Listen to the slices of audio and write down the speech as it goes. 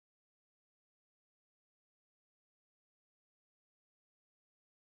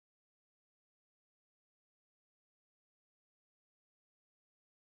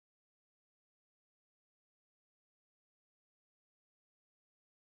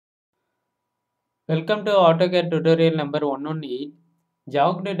Welcome to AutoCAD tutorial number 118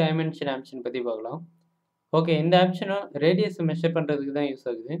 jogged dimension option பத்தி பார்க்கலாம். Okay, இந்த ஆப்ஷனும் ரேடியஸ் மெஷர் பண்ணுறதுக்கு தான் யூஸ்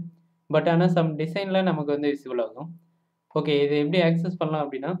ஆகுது. பட் ஆனால் சம் டிசைனில் நமக்கு வந்து விசிபிள் ஆகும். ஓகே, இது எப்படி ஆக்சஸ் பண்ணலாம்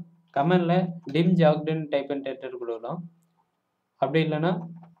அப்படின்னா கமெண்டில் DIMJOGGEDன்னு டைப் பண்ணிட்டு என்டர் கொடுக்கலாம். அப்படி இல்லைன்னா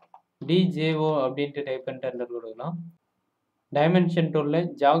DJO அப்படின்ட்டு டைப் பண்ணிட்டு என்டர் கொடுக்கலாம். டைமென்ஷன் டூலில்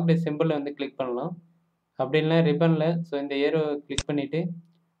ஜாக்டு சிம்பிளை வந்து கிளிக் பண்ணலாம். அப்படி இல்லைனா ரிப்பனில் இந்த ஏரோ கிளிக் பண்ணிவிட்டு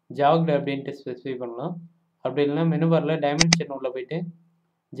ஜாக்டு அப்படின்ட்டு ஸ்பெசிஃபை பண்ணலாம். அப்படி இல்லைனா மெனு பாரில் டைமென்ஷன் உள்ள போயிட்டு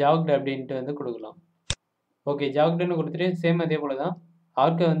ஜாக்டு அப்படின்ட்டு வந்து கொடுக்கலாம். ஓகே, ஜாக்டுன்னு கொடுத்துட்டு சேம் அதே போல் தான்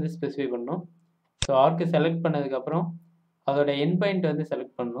ஆர்க்கை வந்து ஸ்பெசிஃபை பண்ணணும். ஆர்க்கு செலக்ட் பண்ணதுக்கப்புறம் அதோட என் பாயிண்ட் வந்து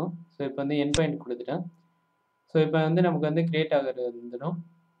செலக்ட் பண்ணணும். இப்போ வந்து என் பாயிண்ட் கொடுத்துட்டேன். இப்போ வந்து நமக்கு வந்து கிரியேட் ஆகிறது வந்துடும்.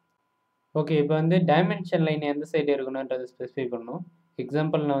 ஓகே, இப்போ வந்து டைமென்ஷன் லைன் எந்த சைடு இருக்கணுன்றதை ஸ்பெசிஃபை பண்ணணும்.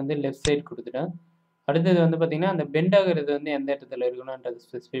 எக்ஸாம்பிள் நான் வந்து லெஃப்ட் சைடு கொடுத்துட்டேன். அடுத்தது வந்து பார்த்திங்கன்னா அந்த பெண்ட் ஆகிறது வந்து எந்த இடத்துல இருக்கணுன்றதை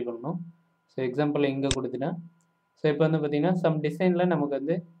ஸ்பெசிஃபை பண்ணணும். எக்ஸாம்பிள் இங்கே கொடுத்துட்டேன். இப்போ வந்து பார்த்திங்கன்னா சம் டிசைனில் நமக்கு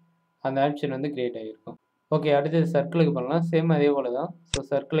வந்து அந்த ஆப்ஷன் வந்து கிரியேட் ஆகிருக்கும். ஓகே, அடுத்தது சர்க்கிளுக்கு பண்ணலாம். சேம் அதே போல் தான்.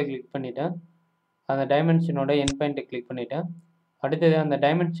 சர்க்கிளை கிளிக் பண்ணிவிட்டேன். அந்த டைமென்ஷனோட என் பாயிண்ட்டை கிளிக் பண்ணிவிட்டேன். அடுத்தது அந்த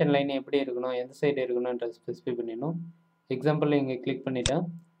டைமென்ஷன் லைன் எப்படி இருக்கணும், எந்த சைடு இருக்கணுன்றதை ஸ்பெசிஃபை பண்ணிடணும். எக்ஸாம்பிள் இங்கே கிளிக் பண்ணிவிட்டேன்.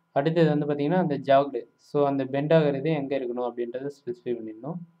 அடுத்தது வந்து பார்த்திங்கன்னா அந்த ஜாக்டு, அந்த பெண்ட் ஆகிறது எங்கே இருக்கணும் அப்படின்றத ஸ்பெசிஃபை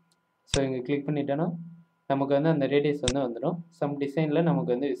பண்ணிடணும். இங்கே கிளிக் பண்ணிட்டோன்னா நமக்கு வந்து அந்த ரேடியஸ் வந்து வந்துடும். சம் டிசைனில்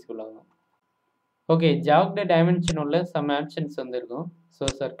நமக்கு வந்து விசிபிள் ஆகும். ஓகே, ஜாக்டு டைமென்ஷன் உள்ள சம் ஆப்ஷன்ஸ் வந்து இருக்கும்.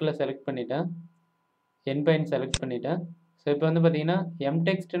 சர்க்கிளை செலக்ட் பண்ணிவிட்டேன். என் பாயிண்ட் செலக்ட் பண்ணிவிட்டேன். இப்போ வந்து பார்த்திங்கன்னா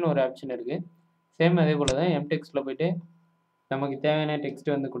எம்டெக்ஸ்ட்னு ஒரு ஆப்ஷன் இருக்குது. சேம் அதே போல் தான் எம்டெக்ஸ்ட்டில் போய்ட்டு நமக்கு தேவையான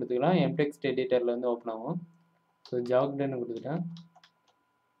டெக்ஸ்ட் வந்து கொடுத்துக்கலாம். எம்டெக்ஸ்ட் எடிட்டரில் வந்து ஓப்பன் ஆகும். ஜாக்டுன்னு கொடுத்துட்டேன்.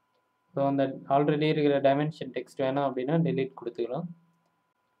 அந்த ஆல்ரெடி இருக்கிற டைமென்ஷன் டெக்ஸ்ட் வேணாம் அப்படின்னா டெலீட் கொடுத்துக்கலாம்.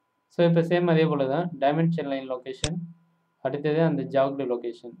 இப்போ சேம் அதே போல் தான் டைமென்ஷன் லைன் லொக்கேஷன், அடுத்தது அந்த ஜாக்டு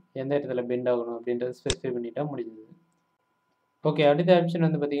லொக்கேஷன் எந்த இடத்துல பெண்ட் ஆகணும் அப்படின்றத ஸ்பெசிஃபை பண்ணிட்டா முடிஞ்சது. ஓகே, அடுத்த ஆப்ஷன்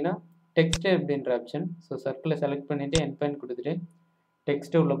வந்து பார்த்திங்கன்னா டெக்ஸ்ட் அப்படின்ற ஆப்ஷன். சர்க்கிளை செலக்ட் பண்ணிவிட்டு என் பாயிண்ட் கொடுத்துட்டு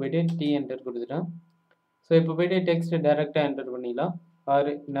டெக்ஸ்ட்டு உள்ளே போய்ட்டு டி என்டர் கொடுத்துட்டேன். இப்போ போய்ட்டு டெக்ஸ்ட் டேரெக்டாக என்டர் பண்ணிடலாம்.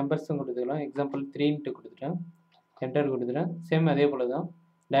 6 நம்பர்ஸும் கொடுத்துக்கலாம். எக்ஸாம்பிள் 3ன்ட்டு கொடுத்துட்டேன். என்டர் கொடுத்துட்டேன். சேம் அதே போல் தான்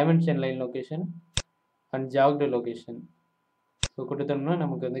dimension line location and ஜாக்டு location கொடுத்தோம்னா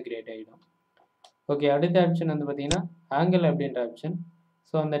நமக்கு வந்து கிரியேட் ஆகிடும். ஓகே, அடுத்த ஆப்ஷன் வந்து பார்த்திங்கன்னா ஆங்கிள் அப்படின்ற ஆப்ஷன்.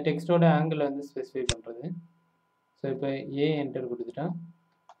 அந்த டெக்ஸ்ட்டோட ஆங்கிள் வந்து ஸ்பெசிஃபை பண்ணுறது. இப்போ ஏ என்டர் கொடுத்துட்டேன்.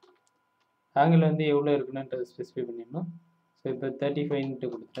 ஆங்கிள் வந்து எவ்வளோ இருக்குன்னுன்றதை ஸ்பெசிஃபை பண்ணிடணும். இப்போ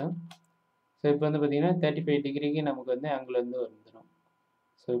 35ன்ட்டு கொடுத்துட்டேன். இப்போ வந்து பார்த்திங்கன்னா 35 டிகிரிக்கு நமக்கு வந்து ஆங்கிள் வந்து வந்துடும்.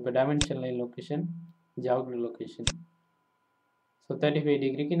 இப்போ டைமென்ஷன் லைன் லொக்கேஷன், ஜாக்டு லொக்கேஷன். 35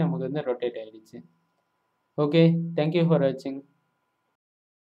 டிகிரிக்கு நமக்கு வந்து ரொட்டேட் ஆகிடுச்சு. ஓகே, தேங்க்யூ ஃபார் வாட்சிங்.